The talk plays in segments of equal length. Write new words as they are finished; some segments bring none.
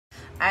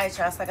Alright,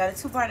 y'all, so I got a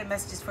two-parted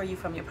messages for you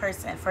from your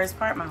person. First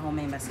part, my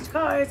homemade message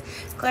cards,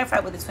 clarify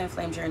with the Twin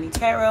Flame Journey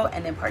Tarot,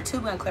 and then part two,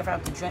 we're going to clarify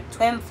with the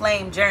Twin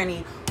Flame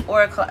Journey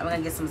Oracle, and we're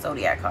going to get some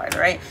Zodiac cards,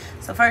 all right?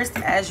 So first,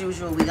 as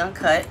usual, we're going to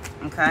cut,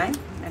 okay?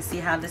 And see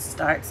how this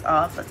starts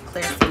off. Let's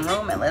clear some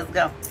room and let's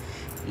go.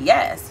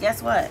 Yes,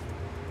 guess what?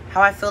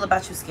 How I feel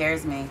about you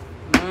scares me.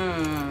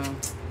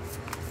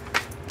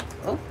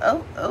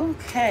 Oh,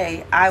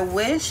 okay. I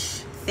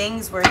wish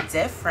things were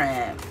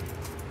different.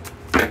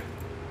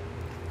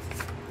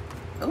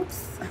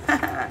 Oops.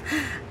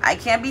 I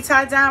can't be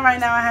tied down right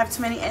now. I have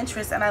too many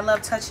interests, and I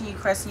love touching you,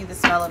 caressing you, the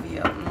smell of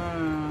you.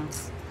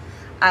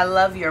 I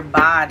love your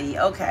body.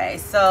 Okay,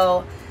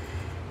 so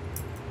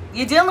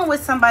you're dealing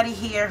with somebody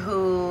here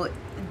who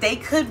they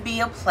could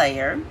be a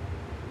player,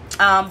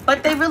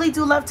 but they really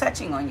do love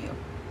touching on you.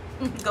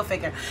 Go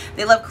figure.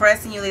 They love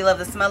caressing you. They love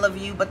the smell of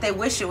you, but they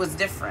wish it was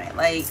different.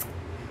 Like,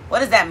 what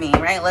does that mean,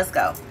 right? Let's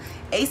go.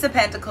 Ace of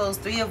Pentacles,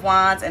 Three of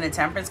Wands, and a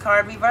Temperance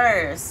card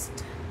reversed.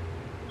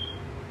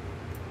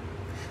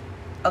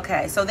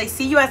 Okay, so they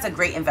see you as a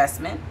great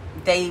investment.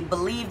 They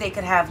believe they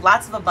could have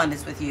lots of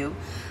abundance with you.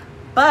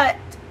 But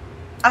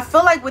I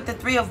feel like with the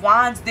Three of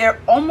Wands,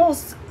 they're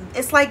almost,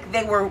 it's like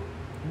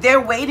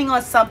they're waiting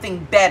on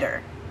something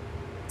better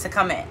to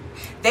come in.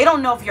 They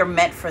don't know if you're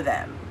meant for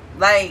them.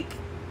 Like,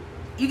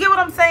 you get what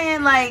I'm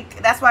saying?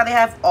 Like, that's why they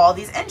have all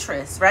these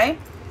interests, right?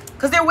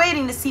 Because they're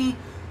waiting to see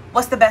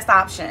what's the best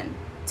option.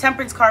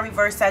 Temperance card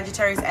reverse,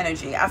 Sagittarius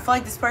energy. I feel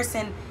like this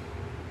person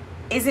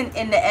isn't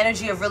in the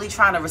energy of really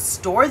trying to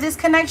restore this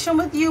connection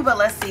with you, but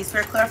let's see.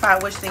 Spirit, clarify. I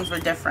wish things were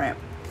different.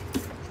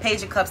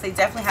 Page of Cups, they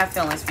definitely have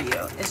feelings for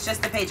you. It's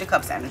just the Page of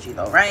Cups energy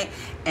though, right?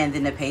 And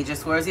then the Page of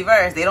Swords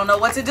reverse. They don't know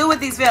what to do with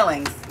these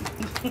feelings.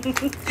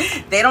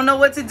 They don't know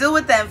what to do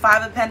with them.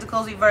 Five of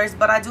Pentacles reverse,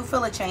 but I do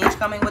feel a change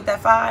coming with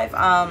that five.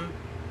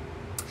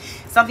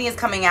 Something is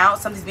coming out.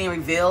 Something's being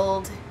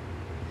revealed.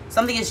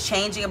 Something is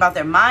changing about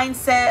their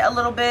mindset a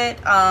little bit.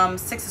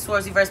 Six of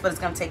Swords reverse, but it's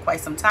going to take quite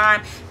some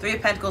time. Three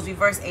of Pentacles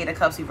reverse, Eight of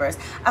Cups reverse.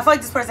 I feel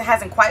like this person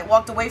hasn't quite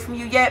walked away from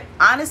you yet.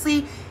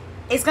 Honestly,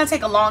 it's going to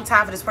take a long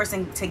time for this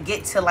person to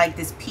get to like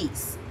this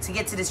peace, to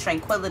get to this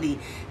tranquility,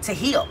 to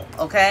heal,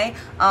 okay?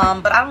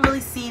 But I don't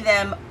really see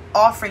them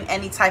offering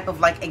any type of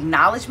like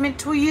acknowledgement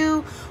to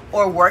you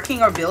or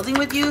working or building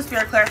with you.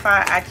 Spirit,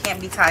 clarify. I can't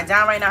be tied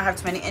down right now. I have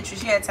too many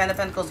interests yet. Ten of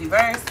Pentacles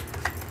reverse.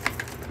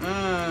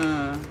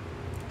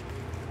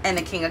 And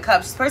the King of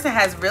Cups. This person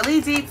has really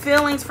deep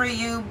feelings for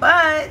you,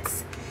 but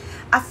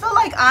I feel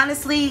like,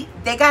 honestly,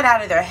 they got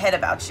out of their head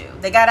about you.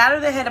 They got out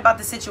of their head about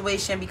the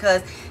situation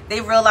because they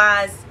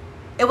realized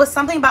it was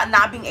something about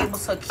not being able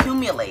to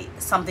accumulate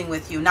something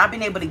with you, not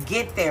being able to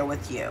get there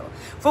with you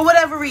for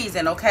whatever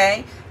reason,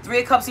 okay? Three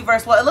of Cups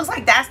reverse. Well, it looks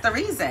like that's the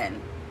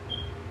reason.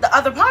 The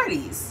other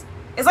parties.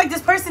 It's like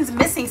this person's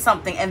missing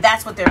something, and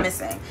that's what they're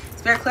missing.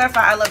 Spirit,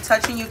 clarify. I love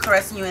touching you,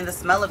 caressing you, and the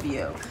smell of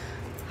you.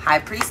 High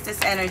Priestess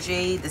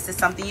energy. This is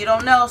something you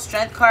don't know.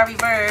 Strength card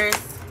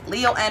reverse.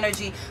 Leo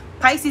energy.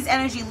 Pisces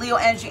energy, Leo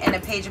energy, and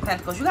the Page of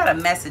Pentacles. You got a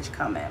message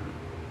coming.